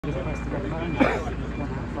So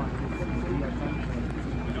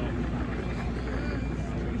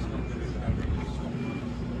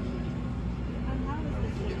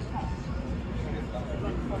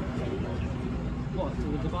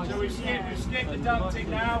we've skipped the ducting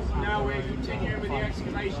now. Now we're continuing with the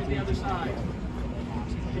excavation the other side.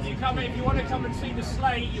 If you want to come and see the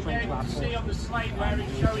slate, you'll be able to see on the slate where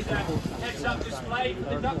it's showing the heads-up display for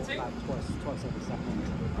the ducting. Twice every second.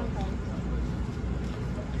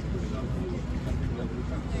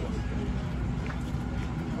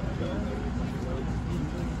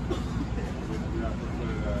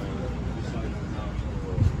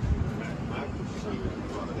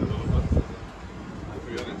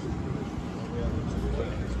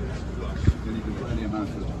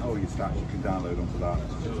 Your stats you can download onto that,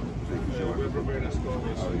 so you can show everything.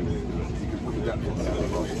 You can put the depth on there as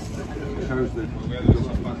well. It shows the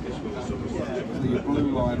blue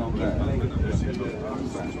line on there.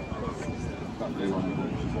 That blue line.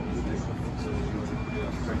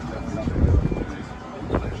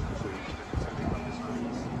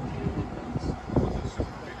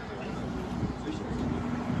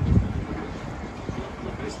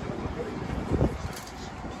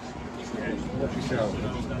 Watch yourself.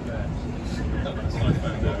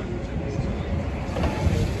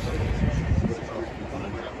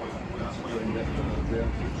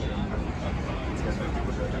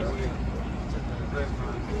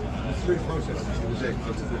 Three processes to the dig.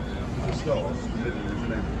 The start, the middle, and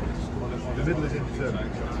the end. The middle is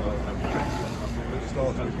indeterminate. The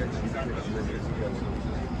start and gets you together.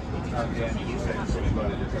 And the end is the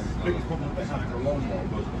biggest problem they have for a long while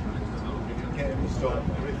was getting the start.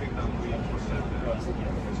 Everything that we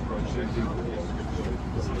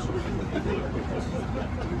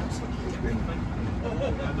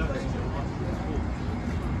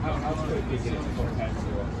how quick is it compared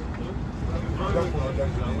to I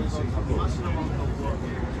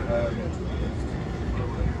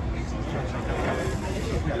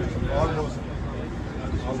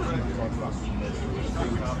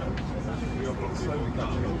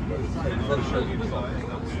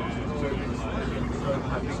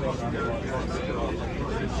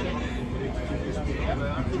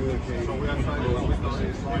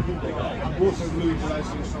also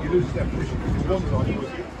lose definition because one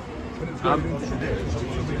time Does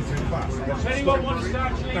anyone want to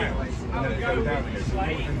start have a go with the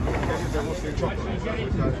slate? Actually get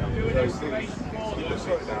into doing excavation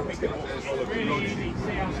for them. It's really easy to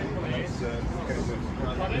see how simple it is.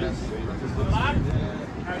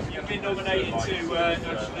 You've been nominated to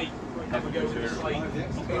actually have a go with the slate.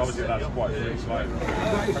 Obviously that's quite free slate.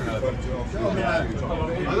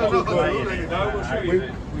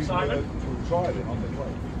 Simon? We tried it on the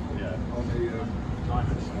plate. Yeah. On the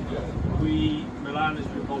Milan has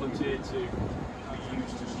been volunteered to be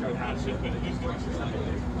used to show how simple it is to exercise.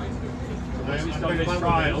 So this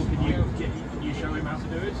trial, can you show him how to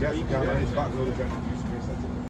do it? Yes, you can. It's back with all the